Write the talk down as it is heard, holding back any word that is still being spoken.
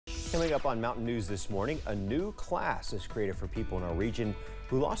Coming up on Mountain News this morning, a new class is created for people in our region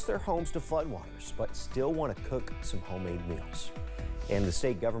who lost their homes to floodwaters but still want to cook some homemade meals. And the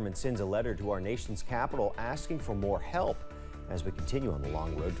state government sends a letter to our nation's capital asking for more help as we continue on the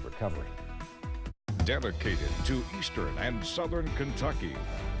long road to recovery. Dedicated to Eastern and Southern Kentucky,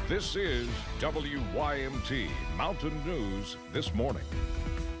 this is WYMT Mountain News This Morning.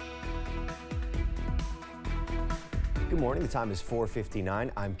 Good morning. The time is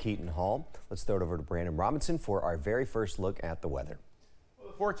 4:59. I'm Keaton Hall. Let's throw it over to Brandon Robinson for our very first look at the weather. Well,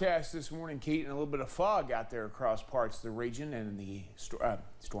 the forecast this morning, Keaton, a little bit of fog out there across parts of the region, and the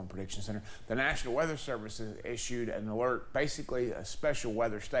Storm Prediction Center. The National Weather Service has issued an alert, basically a special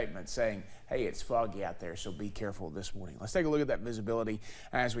weather statement saying, hey, it's foggy out there, so be careful this morning. Let's take a look at that visibility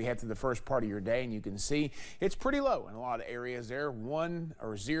as we head to the first part of your day, and you can see it's pretty low in a lot of areas there. 1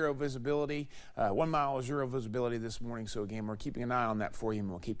 or 0 visibility, 1 mile or 0 visibility this morning. So again, we're keeping an eye on that for you, and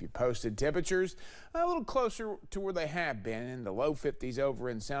we'll keep you posted. Temperatures a little closer to where they have been in the low 50s over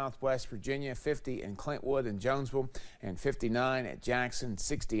in Southwest Virginia, 50 in Clintwood and Jonesville, and 59 at Jackson,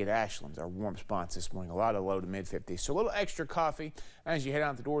 60 at Ashland. Our warm spots this morning, a lot of low to mid 50s. So a little extra coffee as you head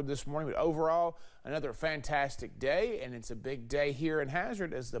out the door this morning, but overall, another fantastic day, and it's a big day here in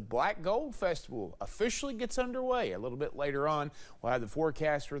Hazard as the Black Gold Festival officially gets underway. A little bit later on, we'll have the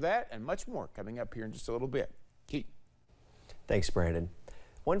forecast for that and much more coming up here in just a little bit. Keith. Thanks, Brandon.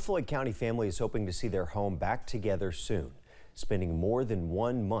 One Floyd County family is hoping to see their home back together soon, spending more than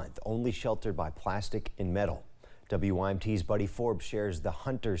 1 month only sheltered by plastic and metal. WYMT's Buddy Forbes shares the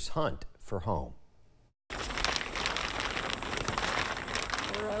hunter's hunt for home.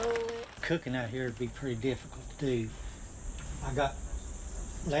 Cooking out here would be pretty difficult to do. I got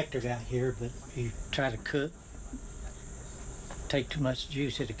electric out here, but if you try to cook, take too much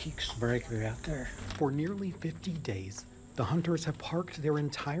juice, it kicks the breaker out there. For nearly 50 days, the hunters have parked their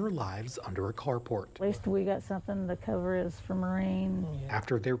entire lives under a carport. At least we got something to cover us for marine.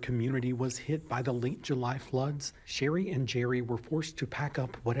 After their community was hit by the late July floods, Sherry and Jerry were forced to pack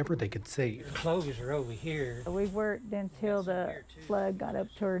up whatever they could save. The clothes are over here. We worked until the flood got up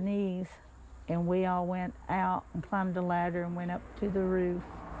to our knees, and we all went out and climbed the ladder and went up to the roof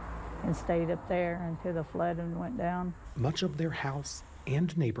and stayed up there until the flooding went down. Much of their house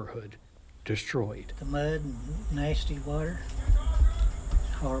and neighborhood destroyed. The mud and nasty water,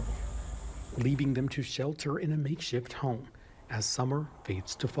 horrible. Leaving them to shelter in a makeshift home as summer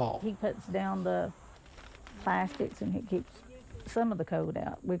fades to fall. He puts down the plastics and he keeps some of the cold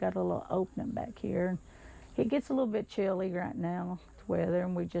out. We got a little opening back here. It gets a little bit chilly right now, the weather,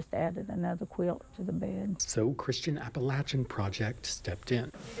 and we just added another quilt to the bed. So Christian Appalachian Project stepped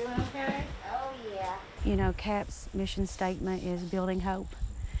in. You doing okay? Oh, yeah. You know, CAP's mission statement is building hope,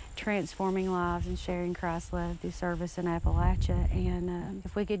 transforming lives, and sharing Christ's love through service in Appalachia. And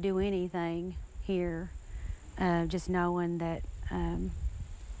if we could do anything here, just knowing that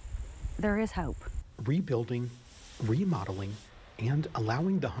there is hope. Rebuilding, remodeling, and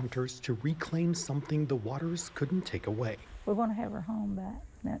allowing the hunters to reclaim something the waters couldn't take away. We're going to have our home back.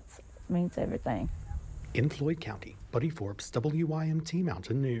 That means everything. In Floyd County, Buddy Forbes, WYMT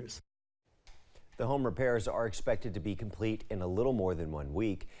Mountain News. The home repairs are expected to be complete in a little more than 1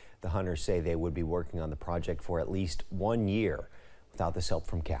 week. The hunters say they would be working on the project for at least 1 year without this help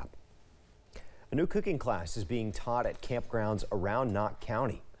from CAP. A new cooking class is being taught at campgrounds around Knott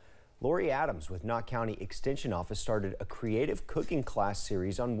County. Lori Adams with Knott County Extension Office started a creative cooking class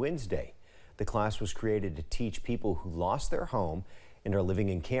series on Wednesday. The class was created to teach people who lost their home and are living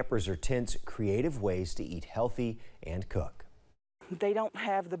in campers or tents creative ways to eat healthy and cook. They don't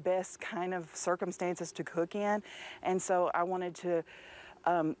have the best kind of circumstances to cook in, and so I wanted to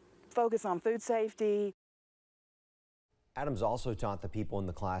focus on food safety. Adams also taught the people in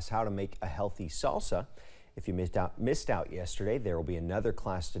the class how to make a healthy salsa. If you missed out yesterday, there will be another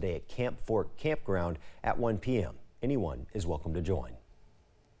class today at Camp Fork Campground at 1 p.m. Anyone is welcome to join.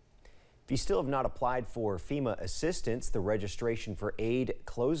 If you still have not applied for FEMA assistance, the registration for aid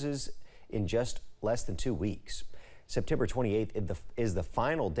closes in just less than 2 weeks. September 28th is the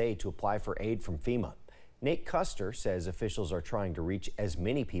final day to apply for aid from FEMA. Nate Custer says officials are trying to reach as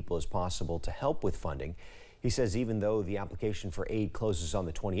many people as possible to help with funding. He says even though the application for aid closes on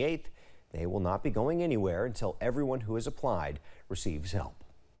the 28th, they will not be going anywhere until everyone who has applied receives help.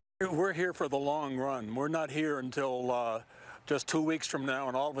 We're here for the long run. We're not here until just 2 weeks from now,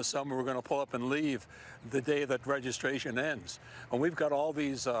 and all of a sudden we're going to pull up and leave the day that registration ends. And we've got all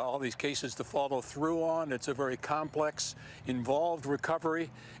these cases to follow through on. It's a very complex, involved recovery.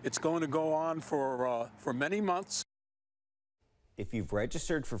 It's going to go on for many months. If you've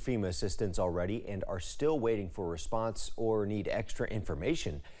registered for FEMA assistance already and are still waiting for a response or need extra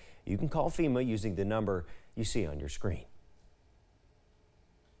information, You can call FEMA using the number you see on your screen.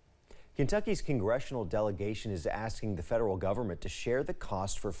 Kentucky's congressional delegation is asking the federal government to share the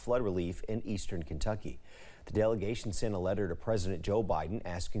cost for flood relief in eastern Kentucky. The delegation sent a letter to President Joe Biden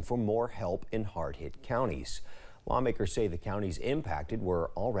asking for more help in hard-hit counties. Lawmakers say the counties impacted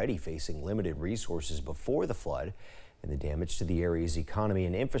were already facing limited resources before the flood, and the damage to the area's economy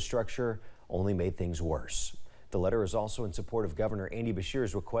and infrastructure only made things worse. The letter is also in support of Governor Andy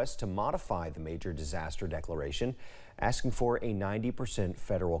Beshear's request to modify the major disaster declaration, asking for a 90%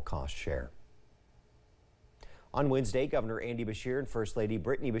 federal cost share. On Wednesday, Governor Andy Beshear and First Lady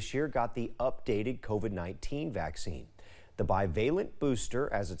Brittany Beshear got the updated COVID-19 vaccine. The bivalent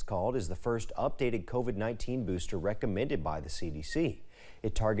booster, as it's called, is the first updated COVID-19 booster recommended by the CDC.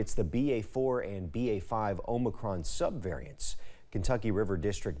 It targets the BA4 and BA5 Omicron subvariants. Kentucky River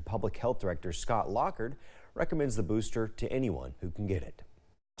District Public Health Director Scott Lockard recommends the booster to anyone who can get it.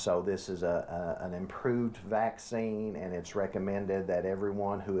 So this is an improved vaccine, and it's recommended that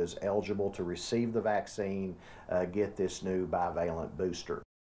everyone who is eligible to receive the vaccine get this new bivalent booster.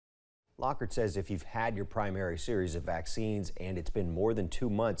 Lockard says if you've had your primary series of vaccines and it's been more than 2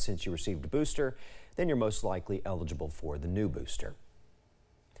 months since you received a booster, then you're most likely eligible for the new booster.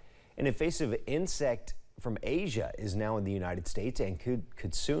 An invasive insect from Asia is now in the United States and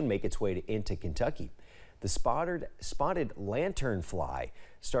could soon make its way into Kentucky. The spotted lanternfly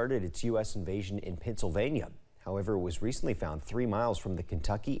started its U.S. invasion in Pennsylvania. However, it was recently found 3 miles from the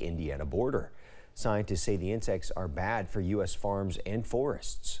Kentucky-Indiana border. Scientists say the insects are bad for U.S. farms and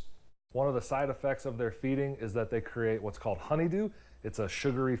forests. One of the side effects of their feeding is that they create what's called honeydew. It's a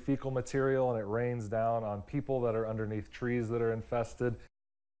sugary fecal material, and it rains down on people that are underneath trees that are infested.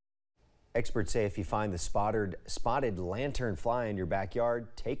 Experts say if you find the spotted lanternfly in your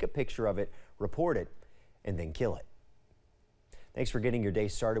backyard, take a picture of it, report it, and then kill it. Thanks for getting your day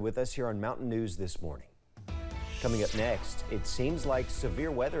started with us here on Mountain News this morning. Coming up next, it seems like severe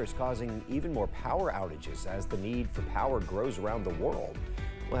weather is causing even more power outages as the need for power grows around the world.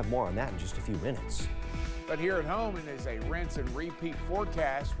 We'll have more on that in just a few minutes. But here at home, it is a rinse and repeat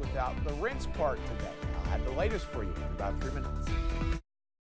forecast without the rinse part today. I'll have the latest for you in about 3 minutes.